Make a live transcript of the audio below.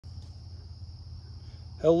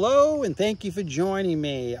Hello and thank you for joining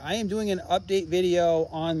me. I am doing an update video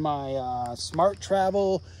on my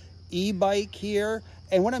SMARTRAVEL e-bike here,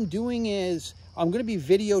 and what I'm doing is I'm going to be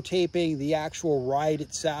videotaping the actual ride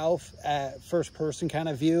itself at first person kind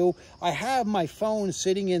of view. I have my phone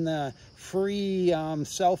sitting in the free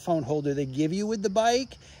cell phone holder they give you with the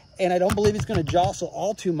bike, and I don't believe it's going to jostle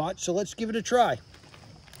all too much, so let's give it a try.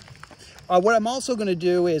 What I'm also going to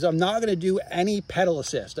do is I'm not going to do any pedal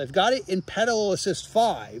assist. I've got it in pedal assist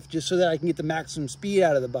 5 just so that I can get the maximum speed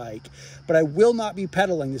out of the bike, but I will not be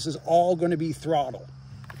pedaling. This is all going to be throttle.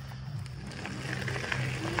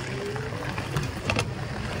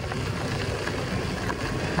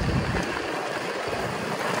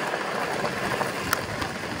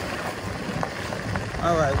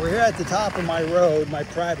 All right, we're here at the top of my road, my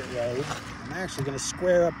private road. I'm actually going to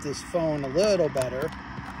square up this phone a little better.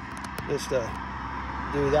 Just to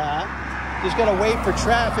do that. Just gonna wait for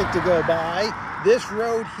traffic to go by. This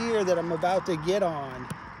road here that I'm about to get on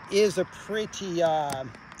is a pretty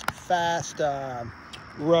fast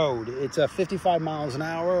road. It's 55 miles an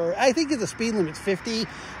hour. I think the speed limit's 50,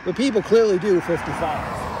 but people clearly do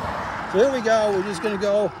 55. So here we go. We're just gonna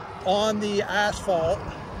go on the asphalt.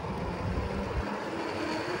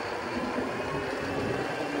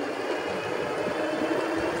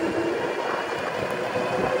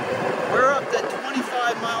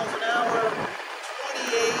 Miles an hour, 28,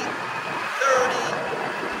 30,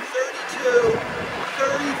 32,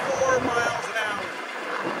 34 miles an hour.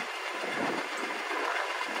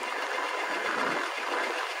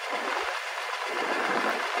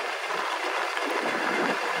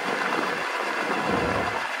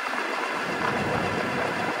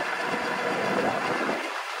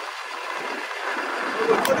 What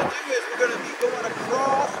we're going to do is we're going to be going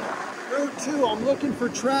across Route 2. I'm looking for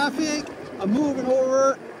traffic. I'm moving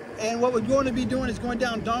over, and what we're going to be doing is going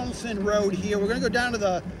down Donaldson Road here. We're going to go down to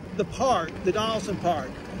the park, the Donaldson Park.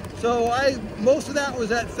 So most of that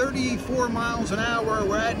was at 34 miles an hour.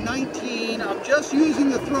 We're at 19. I'm just using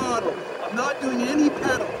the throttle. I'm not doing any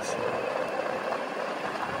pedals.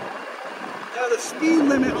 Now the speed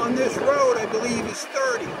limit on this road, I believe, is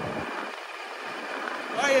 30.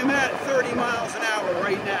 I am at 30 miles an hour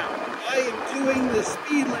right now. I am doing the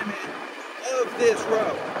speed limit of this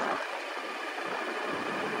road.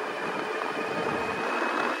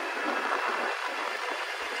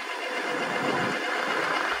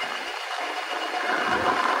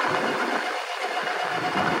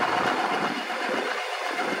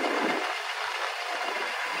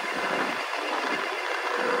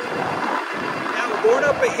 Going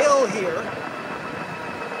up a hill here.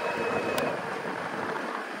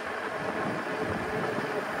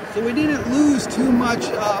 So we didn't lose too much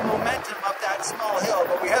momentum up that small hill,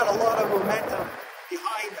 but we had a lot of momentum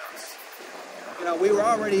behind us. You know, we were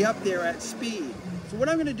already up there at speed. So what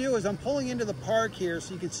I'm going to do is I'm pulling into the park here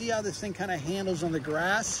so you can see how this thing kind of handles on the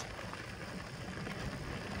grass.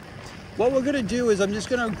 What we're going to do is I'm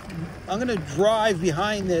going to drive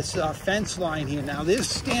behind this fence line here. Now there's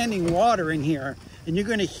standing water in here, and you're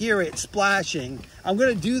going to hear it splashing. I'm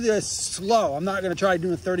going to do this slow. I'm not going to try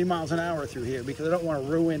doing 30 miles an hour through here because I don't want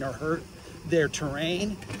to ruin or hurt their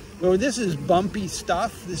terrain. But this is bumpy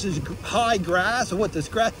stuff. This is high grass. And what this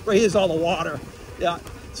grass, right here's all the water. Yeah.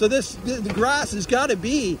 So the grass has got to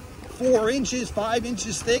be 4 inches, 5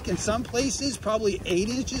 inches thick. In some places, probably 8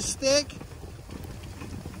 inches thick.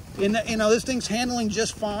 And you know, this thing's handling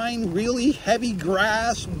just fine. Really heavy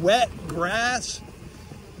grass, wet grass.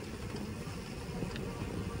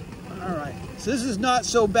 All right, so this is not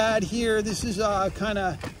so bad here. This is kind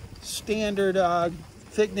of standard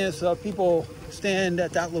thickness. People stand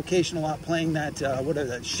at that location a lot playing that,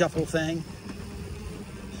 that shuffle thing.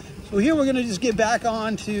 So here we're gonna just get back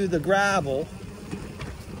onto the gravel.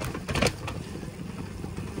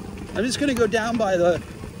 I'm just gonna go down by the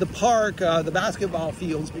park, the basketball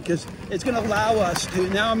fields, because it's gonna allow us to,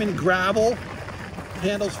 now I'm in gravel,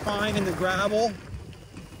 handles fine in the gravel.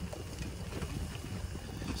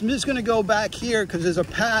 I'm just going to go back here because there's a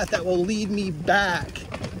path that will lead me back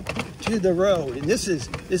to the road. And this is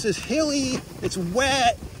hilly, it's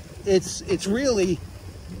wet, it's handling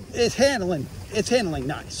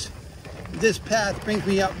nice. This path brings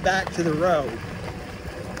me up back to the road.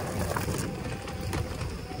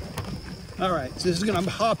 All right, so this is going to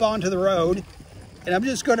hop onto the road, and I'm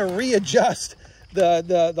just going to readjust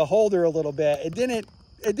the holder a little bit. It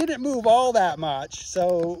didn't move all that much,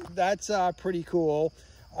 so that's pretty cool.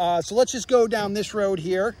 So let's just go down this road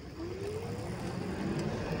here.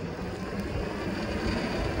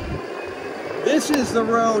 This is the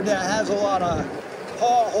road that has a lot of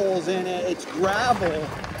potholes in it. It's gravel.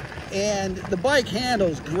 And the bike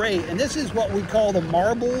handles great. And this is what we call the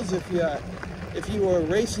marbles. If you were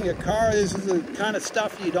racing a car, this is the kind of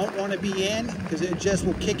stuff you don't want to be in, because it just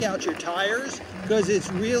will kick out your tires, because it's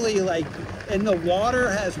really like, and the water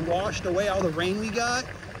has washed away all the rain we got.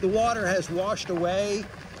 The water has washed away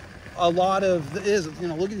a lot of you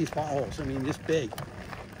know, look at these potholes. I mean, just big.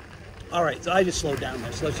 All right, so I just slowed down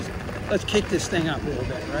there. So let's kick this thing up a little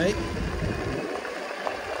bit, right?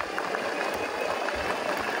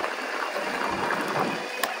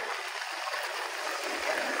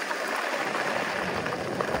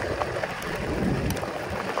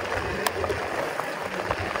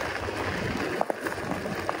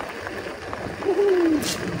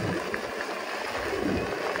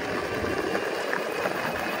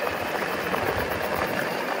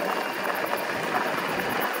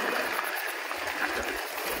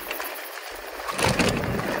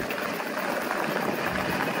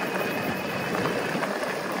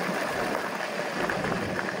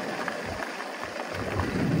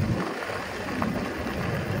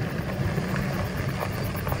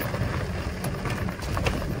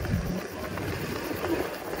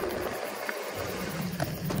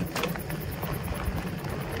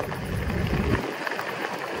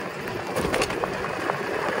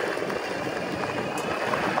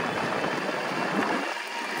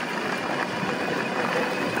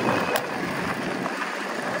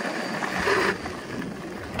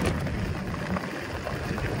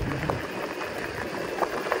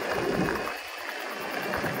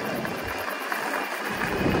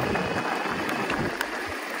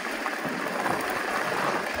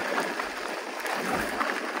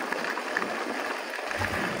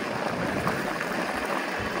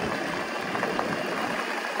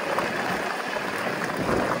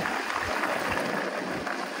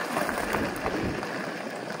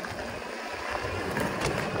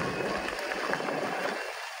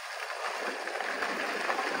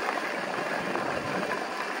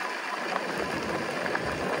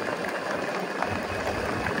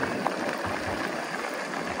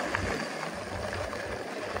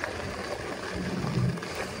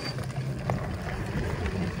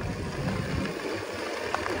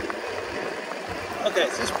 Okay,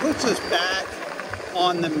 so this puts us back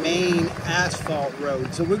on the main asphalt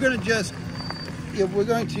road. So we're going to just, we're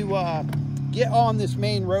going to get on this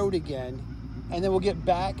main road again, and then we'll get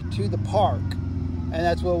back to the park. And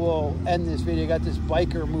that's where we'll end this video. Got this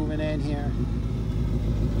biker moving in here.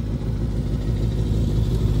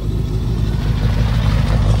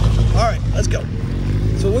 All right, let's go.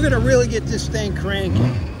 So we're going to really get this thing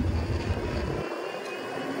cranking.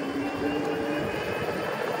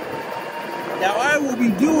 Now I will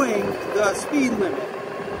be doing the speed limit.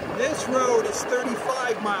 This road is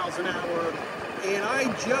 35 miles an hour, and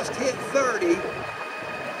I just hit 30.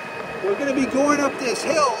 We're going to be going up this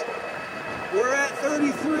hill. We're at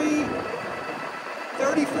 33,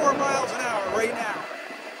 34 miles an hour right now.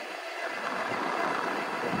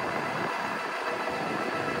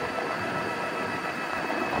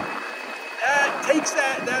 That takes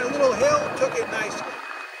that little hill, took it nicely.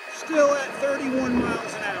 Still at 31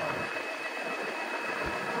 miles an hour.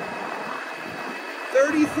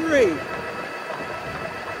 33.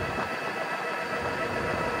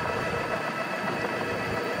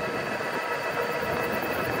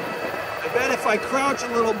 I bet if I crouch a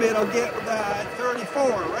little bit, I'll get 34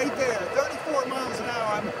 right there. 34 miles an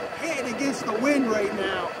hour. I'm hitting against the wind right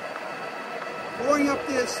now. Going up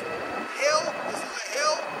this hill. This is a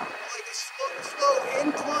hill, like a slow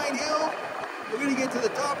incline hill. We're going to get to the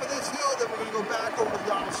top of this hill, then we're going to go back over the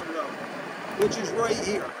Donaldson Road, which is right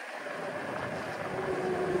here.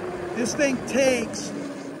 This thing takes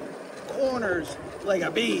corners like a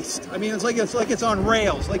beast. I mean, it's like it's on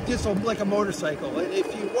rails, like a motorcycle. And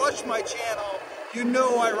if you watch my channel, you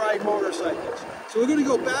know I ride motorcycles. So we're going to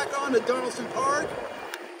go back on to Donaldson Park.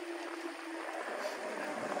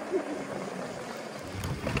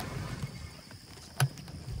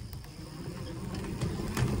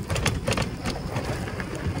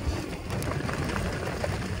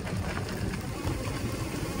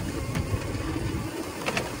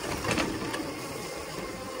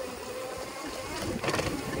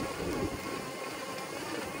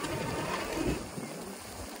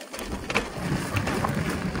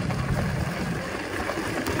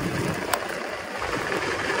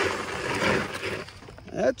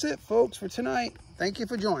 That's it, folks, for tonight. Thank you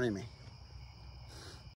for joining me.